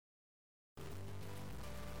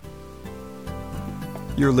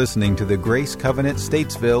You're listening to the Grace Covenant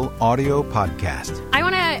Statesville audio podcast. I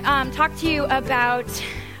want to talk to you about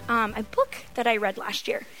a book that I read last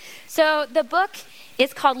year. So the book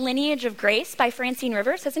is called Lineage of Grace by Francine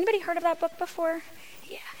Rivers. Has anybody heard of that book before?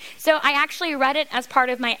 Yeah. So I actually read it as part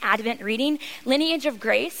of my Advent reading. Lineage of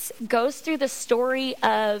Grace goes through the story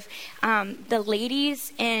of the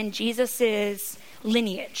ladies in Jesus's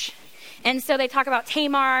lineage. And so they talk about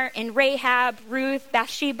Tamar and Rahab, Ruth,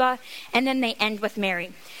 Bathsheba, and then they end with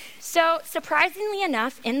Mary. So surprisingly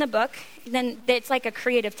enough, in the book, then it's like a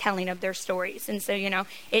creative telling of their stories. And so,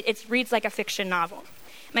 it reads like a fiction novel.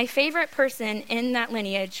 My favorite person in that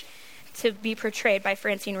lineage to be portrayed by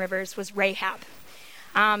Francine Rivers was Rahab.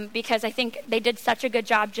 Because I think they did such a good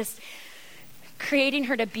job just creating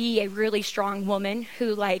her to be a really strong woman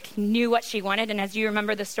who knew what she wanted. And as you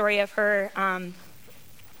remember the story of her,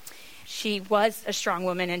 she was a strong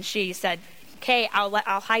woman, and she said, okay,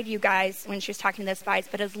 I'll hide you guys when she was talking to the spies,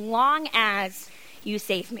 but as long as you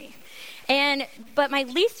save me. But my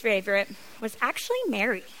least favorite was actually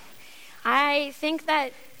Mary. I think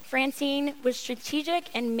that Francine was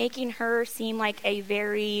strategic in making her seem like a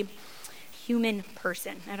very human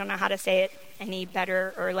person. I don't know how to say it any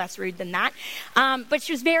better or less rude than that. But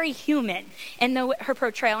she was very human in her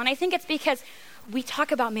portrayal. And I think it's because we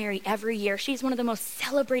talk about Mary every year. She's one of the most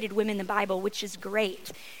celebrated women in the Bible, which is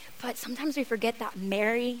great. But sometimes we forget that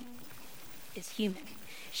Mary is human.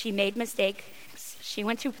 She made mistakes. She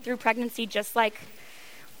went through pregnancy just like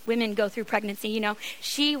women go through pregnancy.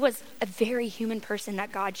 She was a very human person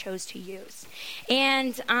that God chose to use.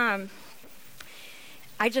 And I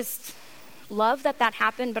just love that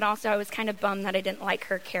happened, but also I was kind of bummed that I didn't like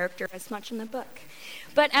her character as much in the book.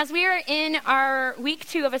 But as we are in our week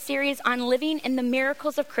 2 of a series on living in the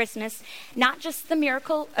miracles of Christmas, not just the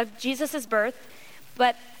miracle of Jesus' birth,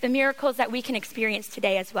 but the miracles that we can experience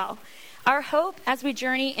today as well. Our hope as we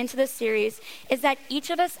journey into this series is that each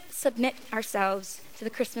of us submit ourselves to the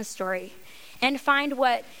Christmas story and find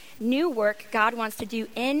what new work God wants to do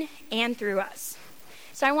in and through us.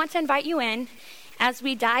 So I want to invite you in as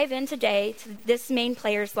we dive in today to this main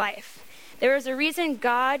player's life. There is a reason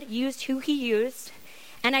God used who he used,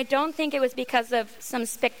 and I don't think it was because of some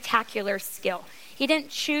spectacular skill. He didn't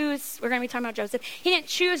choose, we're going to be talking about Joseph, he didn't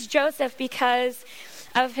choose Joseph because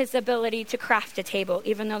of his ability to craft a table,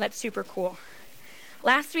 even though that's super cool.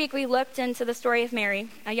 Last week, we looked into the story of Mary,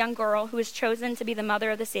 a young girl who was chosen to be the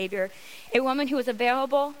mother of the Savior, a woman who was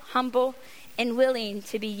available, humble, and willing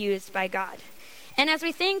to be used by God. And as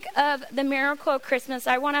we think of the miracle of Christmas,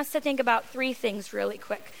 I want us to think about 3 things really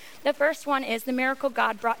quick. The first one is the miracle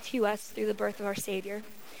God brought to us through the birth of our Savior.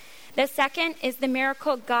 The second is the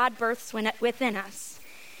miracle God births within us,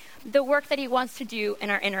 the work that he wants to do in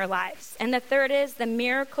our inner lives. And the third is the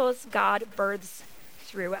miracles God births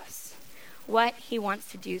through us, what he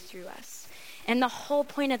wants to do through us. And the whole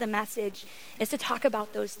point of the message is to talk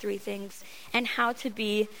about those 3 things and how to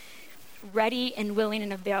be ready and willing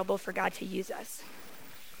and available for God to use us.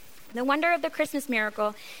 The wonder of the Christmas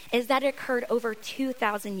miracle is that it occurred over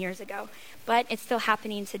 2,000 years ago, but it's still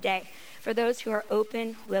happening today for those who are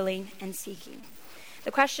open, willing, and seeking.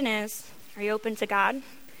 The question is, are you open to God?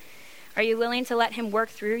 Are you willing to let him work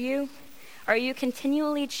through you? Are you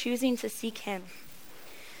continually choosing to seek him?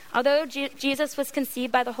 Although Jesus was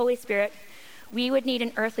conceived by the Holy Spirit, we would need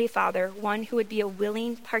an earthly father, one who would be a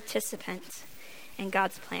willing participant in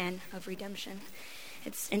God's plan of redemption.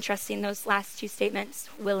 It's interesting, those last 2 statements,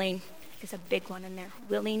 willing is a big one in there,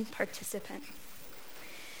 willing participant.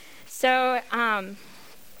 So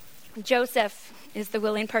Joseph is the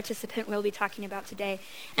willing participant we'll be talking about today.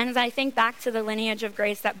 And as I think back to the Lineage of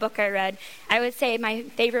Grace, that book I read, I would say my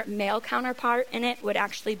favorite male counterpart in it would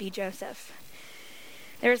actually be Joseph.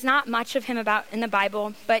 There's not much of him about in the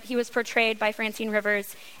Bible, but he was portrayed by Francine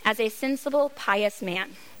Rivers as a sensible, pious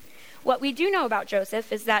man. What we do know about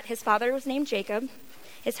Joseph is that his father was named Jacob.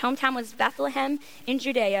 His hometown was Bethlehem in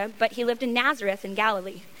Judea, but he lived in Nazareth in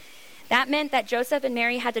Galilee. That meant that Joseph and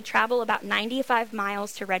Mary had to travel about 95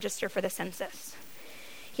 miles to register for the census.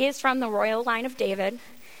 He is from the royal line of David.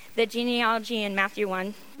 The genealogy in Matthew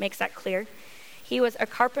 1 makes that clear. He was a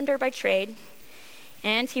carpenter by trade,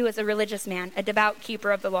 and he was a religious man, a devout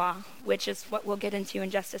keeper of the law, which is what we'll get into in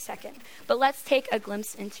just a second. But let's take a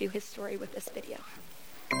glimpse into his story with this video.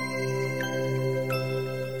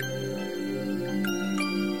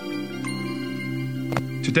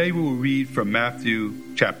 Today we will read from Matthew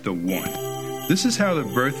chapter 1. This is how the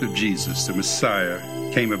birth of Jesus, the Messiah,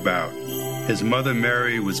 came about. His mother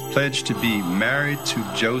Mary was pledged to be married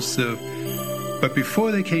to Joseph, but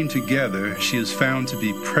before they came together, she was found to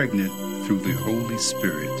be pregnant through the Holy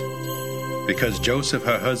Spirit. Because Joseph,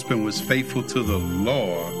 her husband, was faithful to the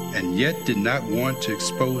law and yet did not want to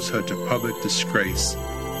expose her to public disgrace,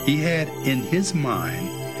 he had in his mind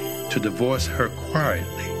to divorce her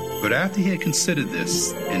quietly. But after he had considered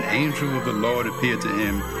this, an angel of the Lord appeared to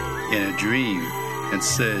him in a dream and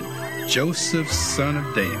said, "Joseph, son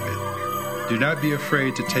of David, do not be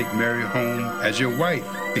afraid to take Mary home as your wife,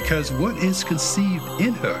 because what is conceived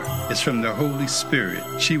in her is from the Holy Spirit.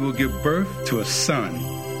 She will give birth to a son,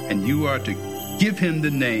 and you are to give him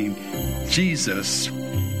the name Jesus,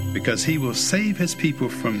 because he will save his people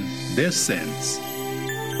from their sins."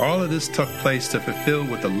 All of this took place to fulfill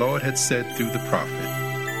what the Lord had said through the prophet.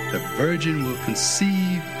 The virgin will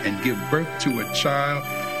conceive and give birth to a child,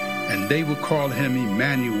 and they will call him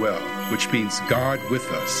Emmanuel, which means God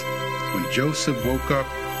with us. When Joseph woke up,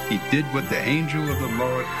 he did what the angel of the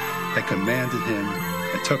Lord had commanded him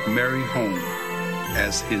and took Mary home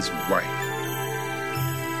as his wife.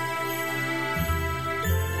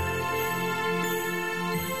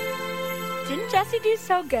 Didn't Jesse do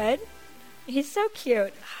so good? He's so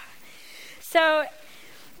cute. So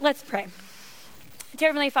let's pray. Dear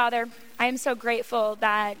Heavenly Father, I am so grateful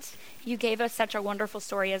that you gave us such a wonderful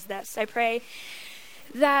story as this. I pray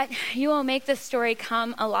that you will make this story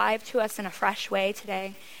come alive to us in a fresh way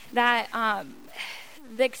today. That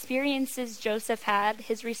the experiences Joseph had,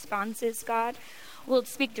 his responses, God, will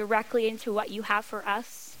speak directly into what you have for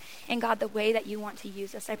us. And God, the way that you want to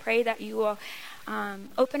use us. I pray that you will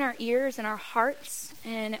open our ears and our hearts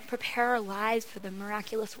and prepare our lives for the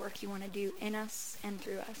miraculous work you want to do in us and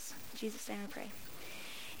through us. In Jesus' name I pray.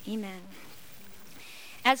 Amen.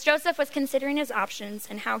 As Joseph was considering his options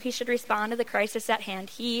and how he should respond to the crisis at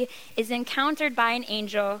hand, he is encountered by an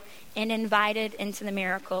angel and invited into the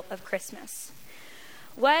miracle of Christmas.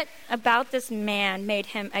 What about this man made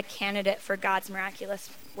him a candidate for God's miraculous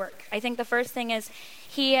work? I think the first thing is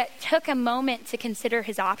he took a moment to consider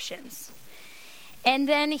his options. And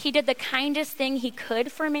then he did the kindest thing he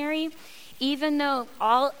could for Mary, even though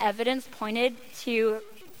all evidence pointed to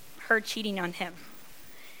her cheating on him.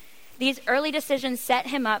 These early decisions set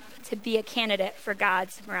him up to be a candidate for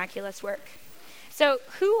God's miraculous work. So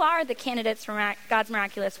who are the candidates for God's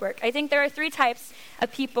miraculous work? I think there are three types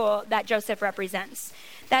of people that Joseph represents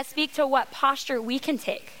that speak to what posture we can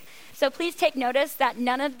take. So please take notice that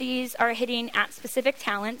none of these are hitting at specific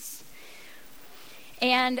talents,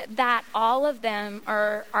 and that all of them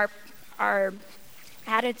are our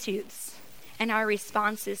attitudes and our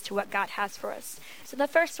responses to what God has for us. So the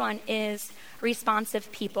first one is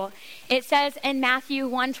responsive people. It says in Matthew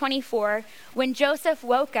 1:24, when Joseph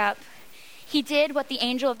woke up, he did what the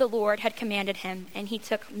angel of the Lord had commanded him, and he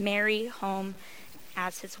took Mary home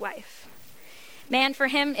as his wife. Man, for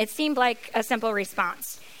him, it seemed like a simple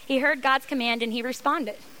response. He heard God's command and he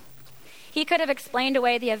responded. He could have explained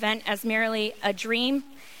away the event as merely a dream,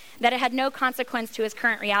 that it had no consequence to his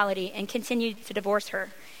current reality, and continued to divorce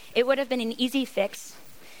her. It would have been an easy fix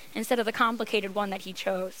instead of the complicated one that he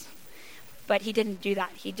chose. But he didn't do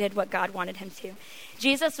that. He did what God wanted him to.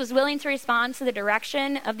 Jesus was willing to respond to the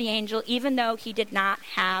direction of the angel, even though he did not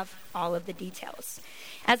have all of the details.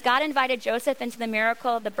 As God invited Joseph into the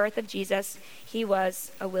miracle of the birth of Jesus, he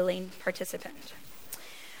was a willing participant.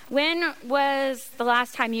 When was the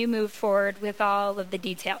last time you moved forward with all of the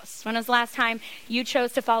details? When was the last time you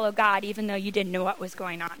chose to follow God even though you didn't know what was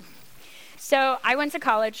going on? So I went to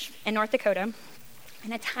college in North Dakota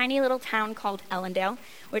in a tiny little town called Ellendale,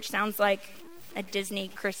 which sounds like a Disney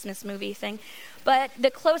Christmas movie thing. But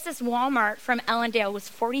the closest Walmart from Ellendale was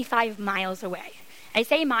 45 miles away. I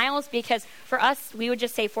say miles because for us, we would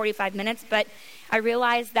just say 45 minutes, but I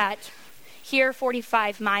realized that here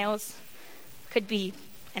 45 miles could be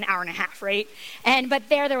an hour and a half, right? But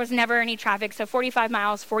there was never any traffic, so 45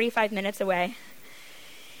 miles, 45 minutes away.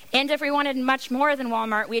 And if we wanted much more than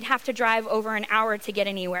Walmart, we'd have to drive over an hour to get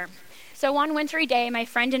anywhere. So one wintry day, my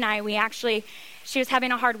friend and I, she was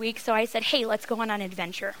having a hard week, so I said, hey, let's go on an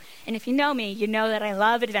adventure. And if you know me, you know that I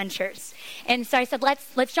love adventures. And so I said,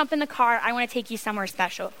 let's jump in the car. I want to take you somewhere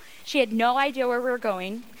special. She had no idea where we were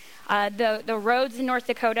going. The roads in North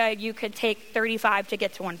Dakota, you could take 35 to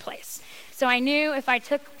get to one place. So I knew if I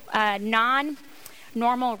took a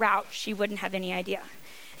non-normal route, she wouldn't have any idea.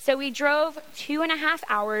 So we drove 2.5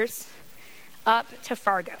 hours up to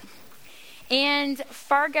Fargo. And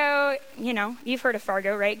Fargo, you've heard of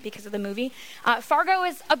Fargo, right, because of the movie. Fargo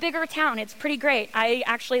is a bigger town. It's pretty great. I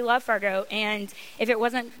actually love Fargo. And if it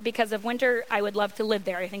wasn't because of winter, I would love to live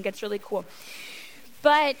there. I think it's really cool.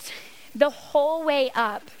 But the whole way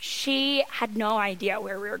up, she had no idea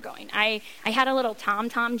where we were going. I had a little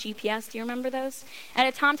TomTom GPS. Do you remember those? I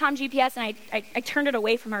had a TomTom GPS, and I turned it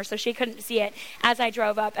away from her so she couldn't see it as I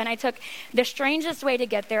drove up. And I took the strangest way to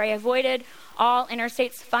get there. I avoided all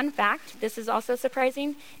interstates. Fun fact, this is also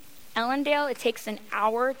surprising. Ellendale, it takes an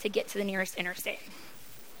hour to get to the nearest interstate.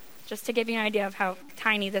 Just to give you an idea of how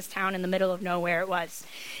tiny this town in the middle of nowhere it was.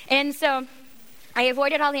 And so I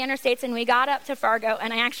avoided all the interstates, and we got up to Fargo,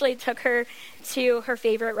 and I actually took her to her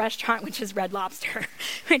favorite restaurant, which is Red Lobster.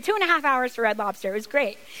 2.5 hours for Red Lobster. It was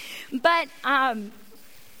great. But I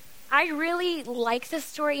really like this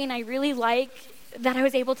story, and I really like that I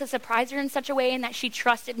was able to surprise her in such a way and that she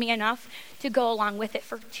trusted me enough to go along with it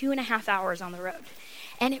for 2.5 hours on the road.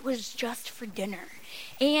 And it was just for dinner.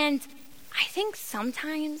 And I think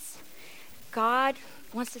sometimes God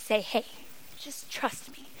wants to say, hey, just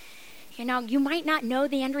trust me. You know, you might not know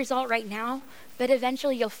the end result right now, but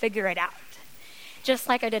eventually you'll figure it out, just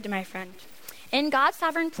like I did to my friend. In God's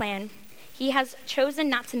sovereign plan, he has chosen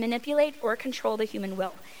not to manipulate or control the human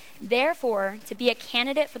will. Therefore, to be a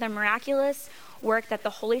candidate for the miraculous work that the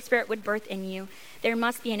Holy Spirit would birth in you, there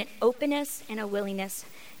must be an openness and a willingness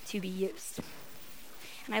to be used.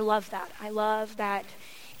 And I love that. I love that.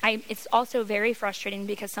 It's also very frustrating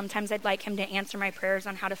because sometimes I'd like him to answer my prayers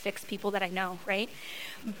on how to fix people that I know, right?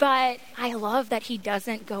 But I love that he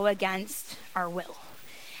doesn't go against our will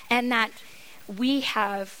and that we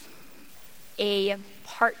have a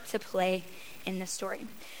part to play in this story.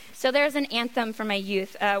 So there's an anthem from my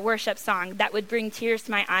youth, a worship song that would bring tears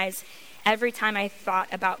to my eyes every time I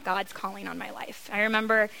thought about God's calling on my life. I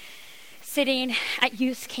remember sitting at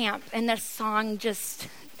youth camp and this song just,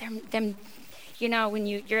 them. You know, when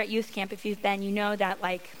you're at youth camp, if you've been, you know that,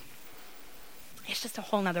 like, it's just a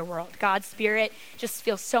whole nother world. God's Spirit just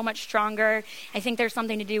feels so much stronger. I think there's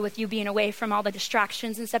something to do with you being away from all the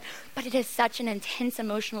distractions and stuff, but it is such an intense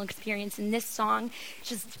emotional experience, and this song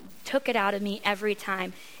just took it out of me every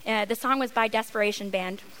time. The song was by Desperation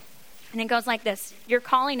Band, and it goes like this. You're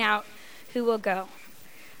calling out, who will go?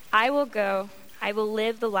 I will go. I will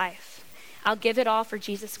live the life. I'll give it all for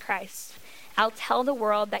Jesus Christ. I'll tell the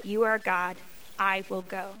world that you are God. I will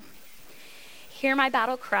go. Hear my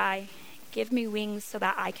battle cry. Give me wings so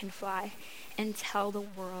that I can fly and tell the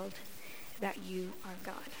world that you are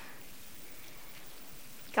God.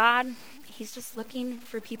 God, he's just looking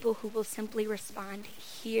for people who will simply respond,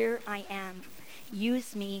 here I am.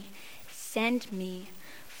 Use me. Send me.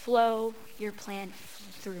 Flow your plan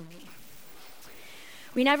through me.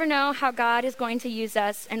 We never know how God is going to use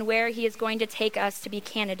us and where he is going to take us to be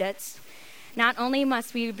candidates. Not only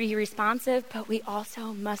must we be responsive, but we also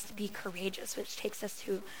must be courageous, which takes us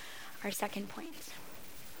to our second point.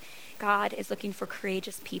 God is looking for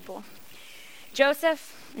courageous people.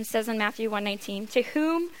 Joseph, it says in Matthew 1:19, to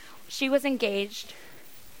whom she was engaged.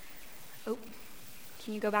 Oh,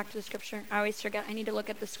 can you go back to the scripture? I always forget. I need to look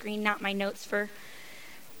at the screen, not my notes for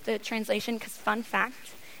the translation, because fun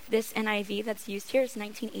fact, this NIV that's used here is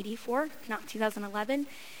 1984, not 2011.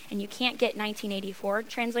 And you can't get 1984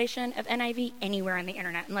 translation of NIV anywhere on the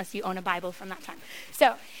internet unless you own a Bible from that time.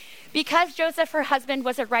 So, because Joseph, her husband,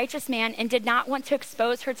 was a righteous man and did not want to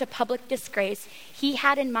expose her to public disgrace, he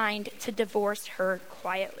had in mind to divorce her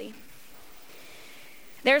quietly.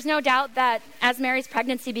 There's no doubt that as Mary's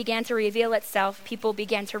pregnancy began to reveal itself, people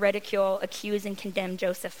began to ridicule, accuse, and condemn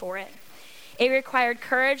Joseph for it. It required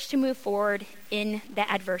courage to move forward in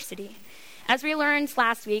the adversity. As we learned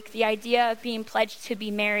last week, the idea of being pledged to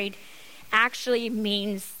be married actually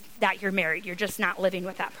means that you're married. You're just not living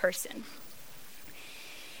with that person.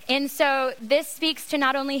 And so this speaks to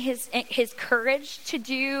not only his courage to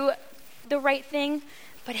do the right thing,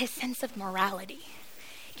 but his sense of morality.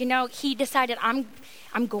 You know, he decided, I'm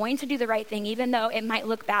going to do the right thing, even though it might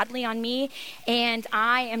look badly on me, and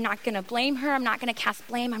I am not going to blame her. I'm not going to cast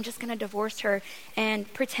blame. I'm just going to divorce her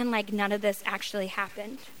and pretend like none of this actually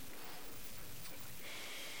happened.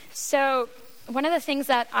 So one of the things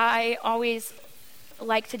that I always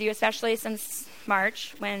like to do, especially since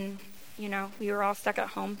March, when, you know, we were all stuck at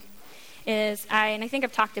home, is and I think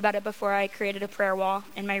I've talked about it before, I created a prayer wall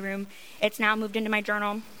in my room. It's now moved into my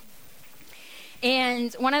journal.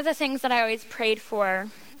 And one of the things that I always prayed for,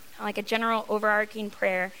 like a general overarching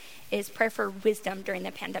prayer, is prayer for wisdom during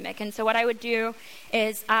the pandemic. And so what I would do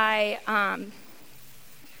is I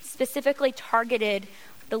specifically targeted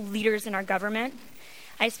the leaders in our government.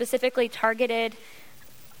 I specifically targeted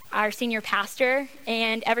our senior pastor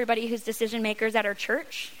and everybody who's decision makers at our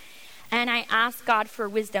church. And I asked God for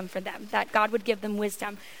wisdom for them, that God would give them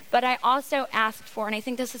wisdom. But I also asked for, and I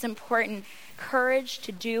think this is important, courage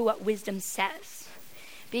to do what wisdom says.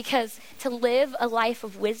 because to live a life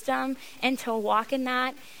of wisdom and to walk in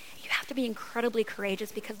that, you have to be incredibly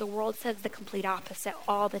courageous because the world says the complete opposite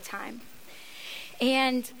all the time.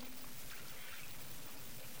 And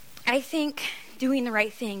I think doing the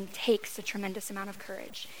right thing takes a tremendous amount of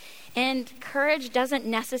courage. And courage doesn't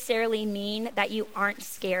necessarily mean that you aren't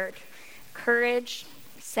scared. Courage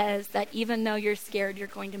says that even though you're scared, you're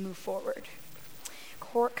going to move forward.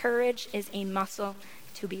 Courage is a muscle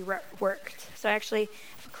to be worked. So I actually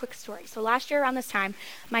have a quick story. So last year around this time,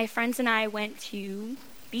 my friends and I went to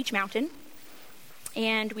Beach Mountain,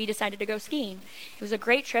 and we decided to go skiing. It was a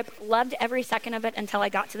great trip, loved every second of it until I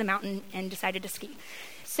got to the mountain and decided to ski.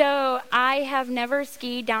 So I have never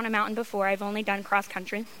skied down a mountain before. I've only done cross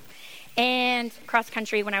country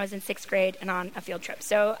when I was in 6th grade and on a field trip.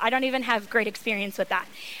 So I don't even have great experience with that.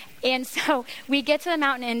 And so we get to the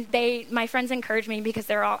mountain, and my friends encourage me because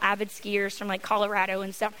they're all avid skiers from like Colorado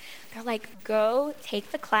and stuff. They're like, go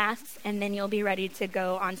take the class and then you'll be ready to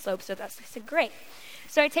go on slopes with us. I said, great.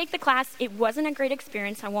 So I take the class. It wasn't a great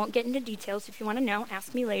experience. I won't get into details. If you want to know,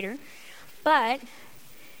 ask me later. But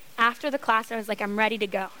after the class, I was like, I'm ready to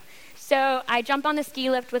go. So I jump on the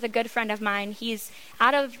ski lift with a good friend of mine. He's,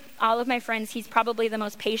 out of all of my friends, he's probably the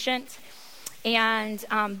most patient and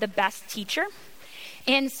the best teacher.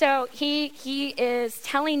 And so he is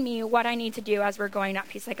telling me what I need to do as we're going up.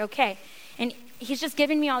 He's like, okay. And he's just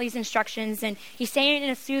giving me all these instructions, and he's saying it in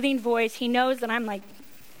a soothing voice. He knows that I'm like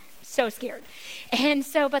so scared. And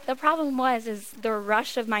so, but the problem is the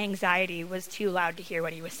rush of my anxiety was too loud to hear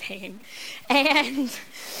what he was saying. And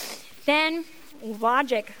then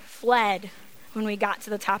logic fled when we got to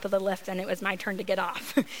the top of the lift and it was my turn to get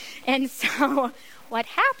off. And so what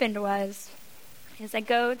happened was I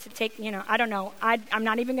go to take, I don't know. I'm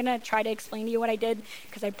not even going to try to explain to you what I did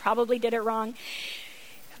because I probably did it wrong.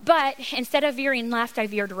 But instead of veering left, I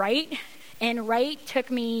veered right. And right took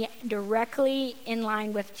me directly in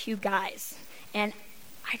line with 2 guys. And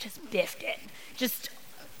I just biffed it. Just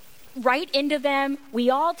right into them. We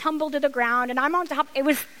all tumbled to the ground, and I'm on top. It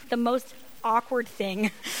was the most awkward thing.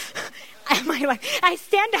 I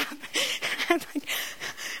stand up. I'm like,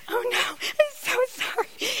 oh no, I'm so sorry.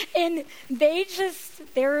 And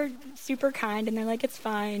they're super kind, and they're like, it's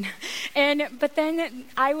fine. But then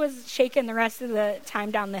I was shaken the rest of the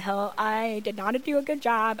time down the hill. I did not do a good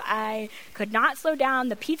job. I could not slow down.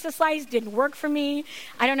 The pizza slice didn't work for me.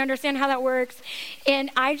 I don't understand how that works. And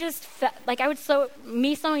I just felt like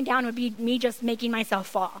me slowing down would be me just making myself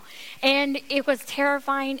fall. And it was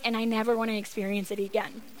terrifying, and I never want to experience it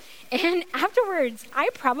again. And afterwards,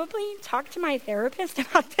 I probably talked to my therapist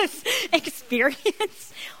about this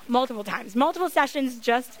experience multiple times, multiple sessions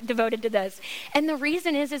just devoted to this. And the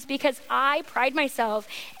reason is because I pride myself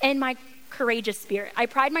in my courageous spirit. I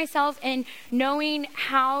pride myself in knowing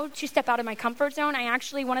how to step out of my comfort zone.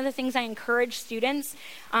 One of the things I encourage students,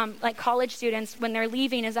 like college students, when they're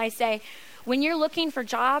leaving is I say, when you're looking for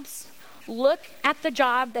jobs, look at the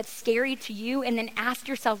job that's scary to you and then ask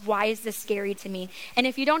yourself, why is this scary to me? And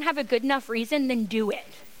if you don't have a good enough reason, then do it.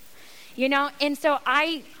 And so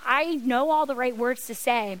I know all the right words to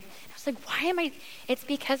say. I was like, it's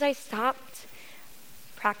because I stopped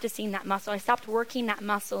practicing that muscle. I stopped working that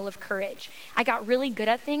muscle of courage. I got really good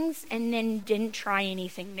at things and then didn't try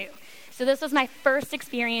anything new. So this was my first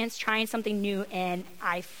experience trying something new, and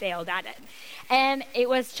I failed at it. And it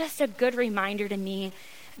was just a good reminder to me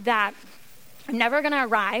that I'm never going to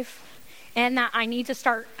arrive, and that I need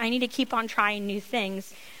to keep on trying new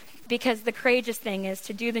things, because the courageous thing is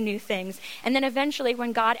to do the new things. And then eventually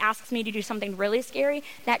when God asks me to do something really scary,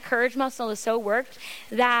 that courage muscle is so worked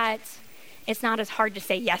that it's not as hard to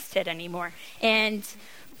say yes to it anymore. And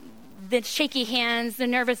the shaky hands, the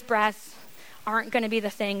nervous breath aren't going to be the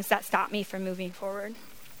things that stop me from moving forward.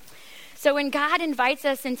 So when God invites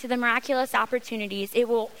us into the miraculous opportunities, it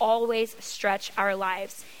will always stretch our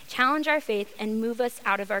lives, challenge our faith, and move us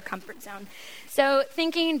out of our comfort zone. So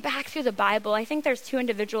thinking back through the Bible, I think there's 2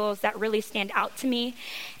 individuals that really stand out to me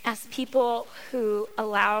as people who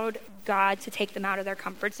allowed God to take them out of their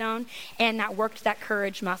comfort zone and that worked that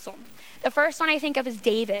courage muscle. The first one I think of is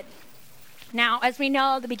David. Now, as we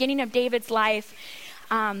know, the beginning of David's life,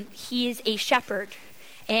 he's a shepherd.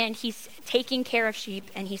 And he's taking care of sheep,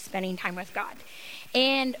 and he's spending time with God.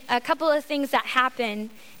 And a couple of things that happen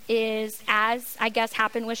is, as I guess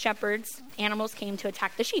happened with shepherds, animals came to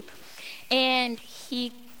attack the sheep. And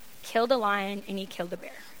he killed a lion, and he killed a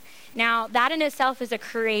bear. Now, that in itself is a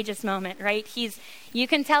courageous moment, right? You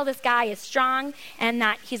can tell this guy is strong and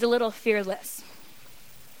that he's a little fearless.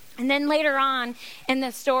 And then later on in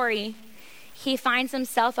the story, he finds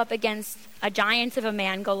himself up against a giant of a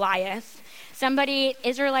man, Goliath, somebody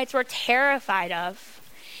Israelites were terrified of.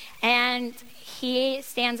 And he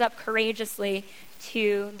stands up courageously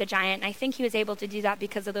to the giant. And I think he was able to do that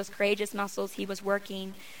because of those courageous muscles he was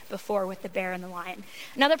working before with the bear and the lion.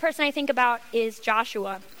 Another person I think about is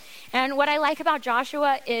Joshua. And what I like about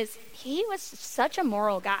Joshua is he was such a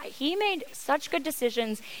moral guy. He made such good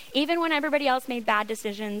decisions, even when everybody else made bad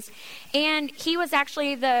decisions. And he was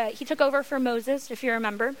actually he took over for Moses, if you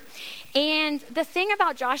remember. And the thing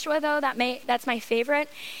about Joshua, though, that's my favorite,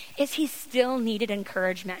 is he still needed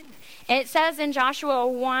encouragement. It says in Joshua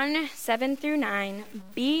 1:7-9,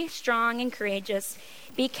 "Be strong and courageous.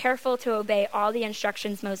 Be careful to obey all the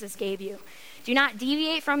instructions Moses gave you. Do not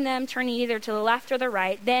deviate from them, turning either to the left or the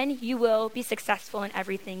right. Then you will be successful in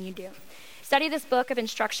everything you do. Study this book of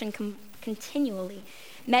instruction continually.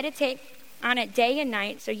 Meditate on it day and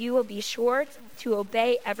night so you will be sure to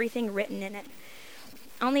obey everything written in it.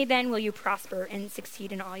 Only then will you prosper and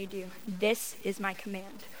succeed in all you do. This is my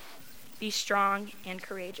command. Be strong and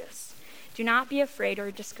courageous. Do not be afraid or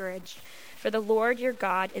discouraged, for the Lord your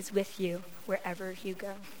God is with you wherever you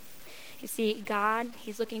go." You see, God,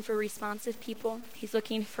 he's looking for responsive people. He's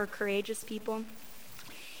looking for courageous people.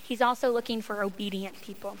 He's also looking for obedient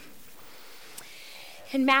people.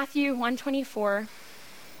 In Matthew 1:24,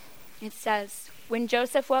 it says, "When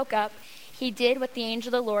Joseph woke up, he did what the angel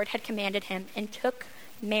of the Lord had commanded him and took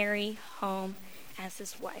Mary home as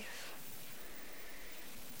his wife."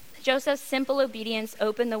 Joseph's simple obedience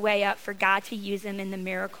opened the way up for God to use him in the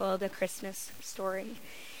miracle of the Christmas story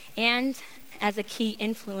and as a key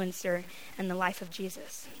influencer in the life of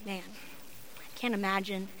Jesus. Man, I can't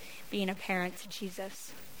imagine being a parent to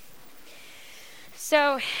Jesus.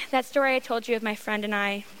 So that story I told you of my friend and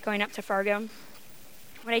I going up to Fargo,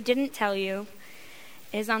 what I didn't tell you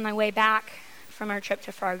is on my way back from our trip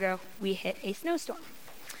to Fargo, we hit a snowstorm.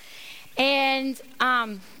 And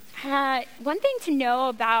one thing to know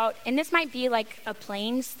about, and this might be like a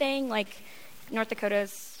plains thing, like North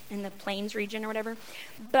Dakota's in the plains region or whatever,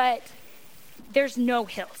 but there's no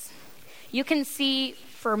hills. You can see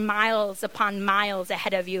for miles upon miles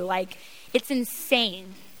ahead of you. Like, it's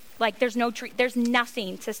insane. Like, there's no tree, there's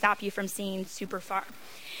nothing to stop you from seeing super far.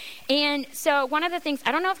 And so one of the things,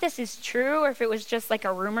 I don't know if this is true or if it was just like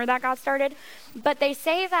a rumor that got started, but they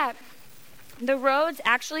say that the roads,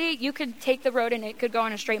 actually, you could take the road and it could go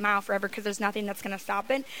on a straight mile forever because there's nothing that's going to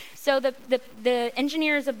stop it. So the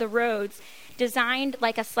engineers of the roads designed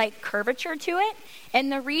like a slight curvature to it.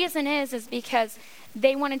 And the reason is because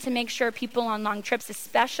they wanted to make sure people on long trips,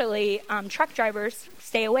 especially truck drivers,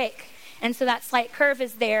 stay awake. And so that slight curve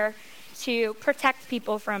is there to protect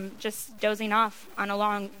people from just dozing off on a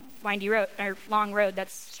long, windy road, or long road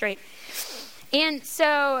that's straight. And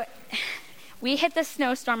so we hit the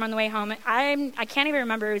snowstorm on the way home. I can't even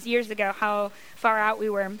remember, it was years ago, how far out we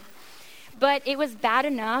were. But it was bad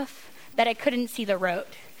enough that I couldn't see the road.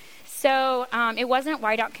 So it wasn't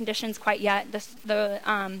whiteout conditions quite yet. The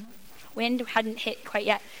wind hadn't hit quite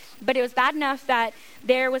yet. But it was bad enough that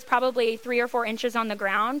there was probably 3 or 4 inches on the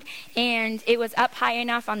ground, and it was up high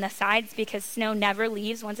enough on the sides because snow never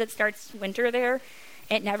leaves. Once it starts winter there,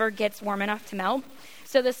 it never gets warm enough to melt.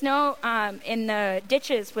 So the snow in the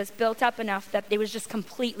ditches was built up enough that it was just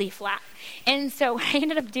completely flat. And so what I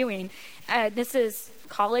ended up doing, this is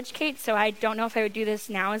college Kate, so I don't know if I would do this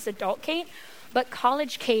now as adult Kate, but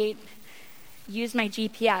college Kate used my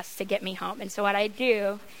GPS to get me home. And so what I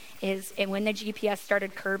do is, and when the GPS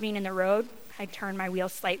started curving in the road, I turned my wheel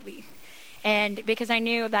slightly. And because I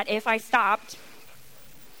knew that if I stopped,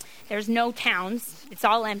 there's no towns, it's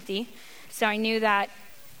all empty. So I knew that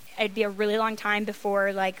it'd be a really long time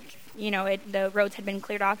before, the roads had been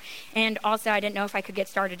cleared off. And also I didn't know if I could get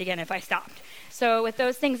started again if I stopped. So with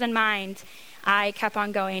those things in mind, I kept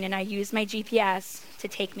on going and I used my GPS to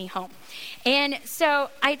take me home. And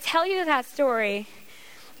so I tell you that story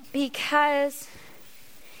because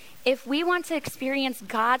if we want to experience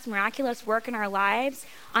God's miraculous work in our lives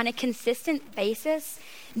on a consistent basis,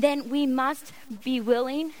 then we must be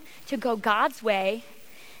willing to go God's way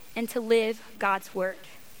and to live God's word.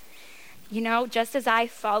 You know, just as I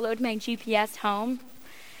followed my GPS home,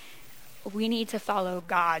 we need to follow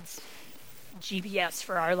God's GPS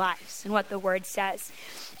for our lives and what the word says.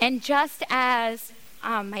 And just as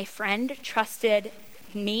my friend trusted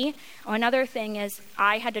me, another thing is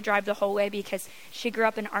I had to drive the whole way because she grew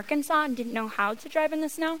up in Arkansas and didn't know how to drive in the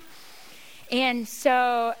snow. And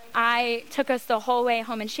so I took us the whole way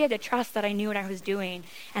home, and she had to trust that I knew what I was doing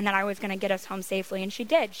and that I was going to get us home safely. And she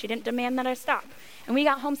did. She didn't demand that I stop. And we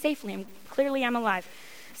got home safely, and clearly I'm alive.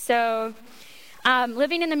 So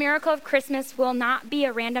living in the miracle of Christmas will not be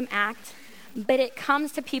a random act, but it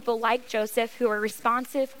comes to people like Joseph who are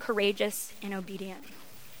responsive, courageous, and obedient.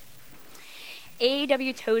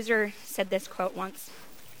 A.W. Tozer said this quote once: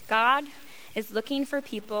 "God is looking for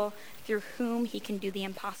people through whom he can do the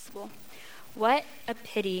impossible. What a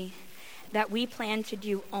pity that we plan to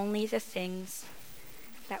do only the things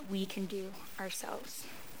that we can do ourselves."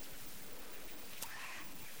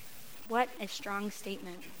 What a strong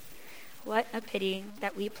statement. What a pity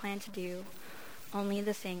that we plan to do only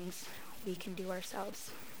the things we can do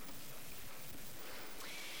ourselves.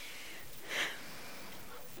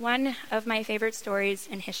 One of my favorite stories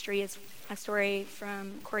in history is a story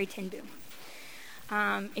from Corrie ten Boom.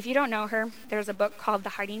 If you don't know her, there's a book called The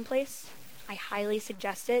Hiding Place. I highly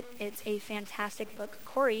suggest it. It's a fantastic book.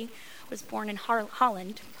 Corrie was born in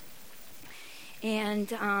Holland,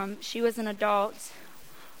 and she was an adult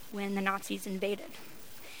when the Nazis invaded.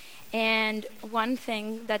 And one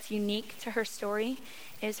thing that's unique to her story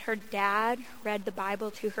is her dad read the Bible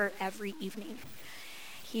to her every evening.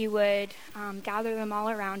 He would gather them all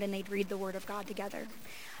around and they'd read the Word of God together.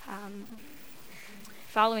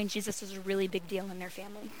 Following Jesus was a really big deal in their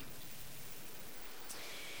family.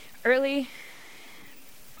 Early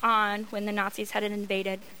on, when the Nazis had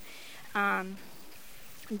invaded,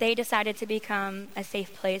 they decided to become a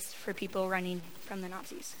safe place for people running from the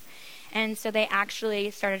Nazis. And so they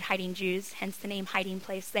actually started hiding Jews, hence the name Hiding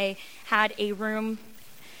Place. They had a room,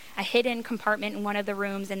 a hidden compartment in one of the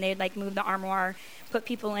rooms, and they'd move the armoire, put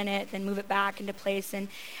people in it, then move it back into place. And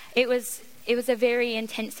it was a very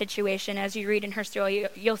intense situation. As you read in her story,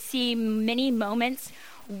 you'll see many moments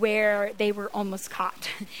where they were almost caught,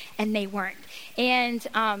 and they weren't. And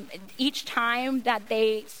each time that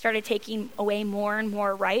they started taking away more and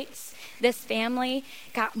more rights, this family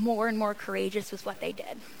got more and more courageous with what they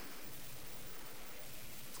did.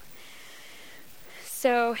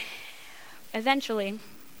 So eventually,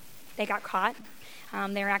 they got caught.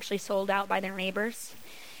 They were actually sold out by their neighbors.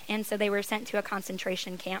 And so they were sent to a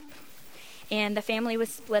concentration camp. And the family was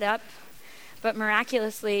split up. But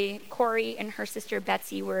miraculously, Corrie and her sister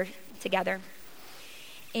Betsy were together.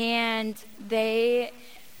 And they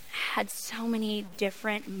had so many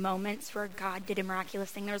different moments where God did a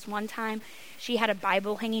miraculous thing. There was one time she had a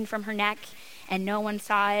Bible hanging from her neck, and no one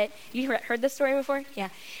saw it. You heard this story before? Yeah.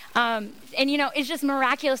 And, it's just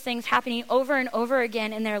miraculous things happening over and over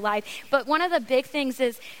again in their life. But one of the big things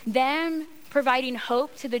is them providing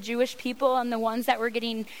hope to the Jewish people and the ones that were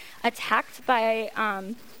getting attacked by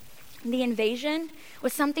the invasion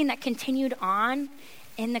was something that continued on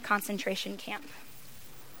in the concentration camp.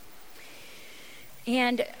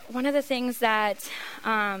 And one of the things that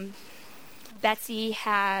Betsy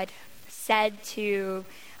had said to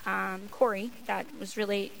Corrie that was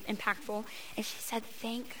really impactful is she said,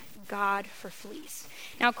 "Thank God for fleas."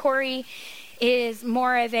 Now, Corrie is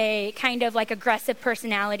more of a kind of aggressive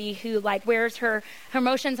personality who wears her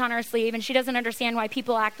emotions on her sleeve, and she doesn't understand why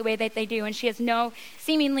people act the way that they do, and she has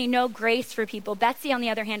seemingly no grace for people. Betsy, on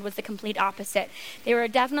the other hand, was the complete opposite. They were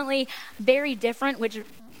definitely very different, which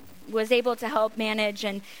was able to help manage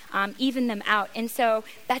and even them out. And so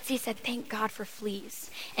Betsy said, "Thank God for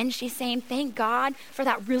fleas." And she's saying, "Thank God for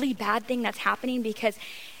that really bad thing that's happening, because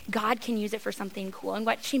God can use it for something cool." And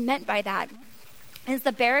what she meant by that is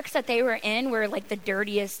the barracks that they were in were the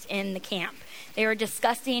dirtiest in the camp. They were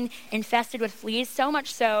disgusting, infested with fleas, so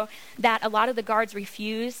much so that a lot of the guards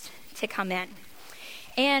refused to come in.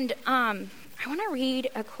 And I want to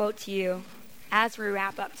read a quote to you as we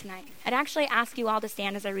wrap up tonight. I'd actually ask you all to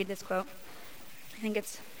stand as I read this quote. I think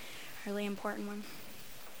it's a really important one.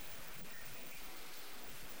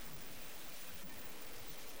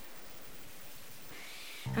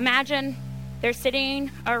 Imagine they're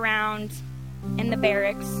sitting around in the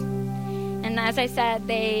barracks, and as I said,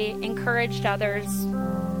 they encouraged others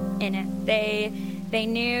in it. They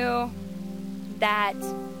knew that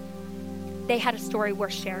they had a story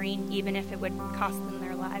worth sharing, even if it would cost them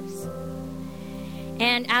their lives.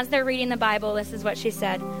 And as they're reading the Bible, this is what she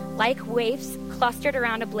said: "Like waifs clustered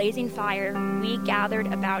around a blazing fire, we gathered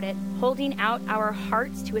about it, holding out our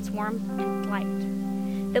hearts to its warmth and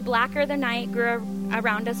light. The blacker the night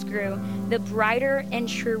around us grew, the brighter and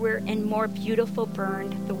truer and more beautiful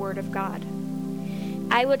burned the Word of God.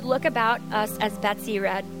 I would look about us as Betsy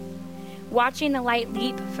read, watching the light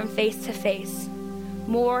leap from face to face,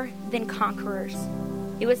 more than conquerors.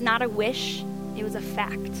 It was not a wish, it was a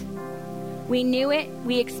fact. We knew it,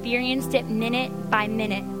 we experienced it minute by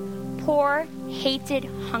minute. Poor, hated,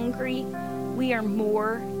 hungry, we are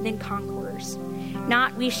more than conquerors.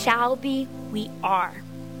 Not we shall be, we are."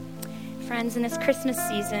 Friends, in this Christmas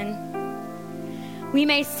season, we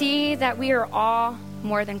may see that we are all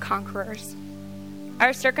more than conquerors.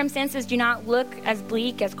 Our circumstances do not look as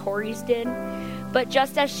bleak as Corrie's did. But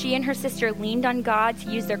just as she and her sister leaned on God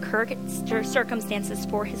to use their circumstances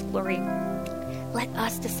for his glory, let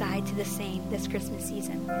us decide to the same this Christmas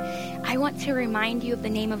season. I want to remind you of the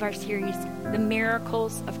name of our series, The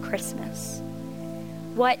Miracles of Christmas.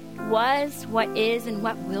 What was, what is, and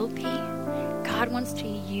what will be. God wants to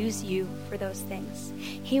use you for those things.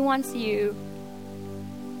 He wants you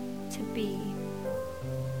to be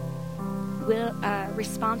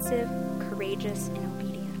responsive, courageous, and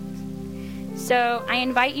obedient. So I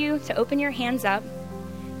invite you to open your hands up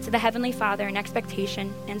to the Heavenly Father in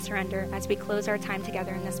expectation and surrender as we close our time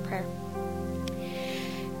together in this prayer.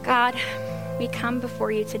 God, we come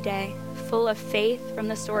before you today full of faith from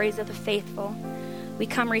the stories of the faithful. We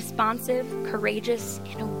come responsive, courageous,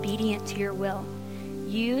 and obedient to your will.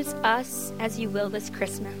 Use us as you will this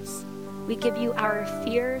Christmas. We give you our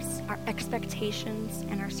fears, our expectations,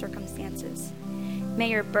 and our circumstances. May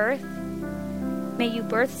you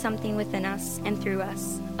birth something within us and through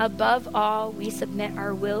us. Above all, we submit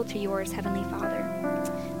our will to yours, Heavenly Father.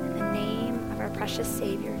 In the name of our precious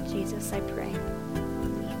Savior, Jesus, I pray.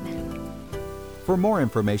 Amen. For more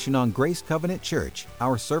information on Grace Covenant Church,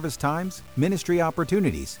 our service times, ministry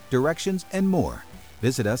opportunities, directions, and more,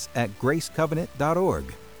 visit us at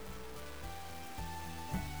gracecovenant.org.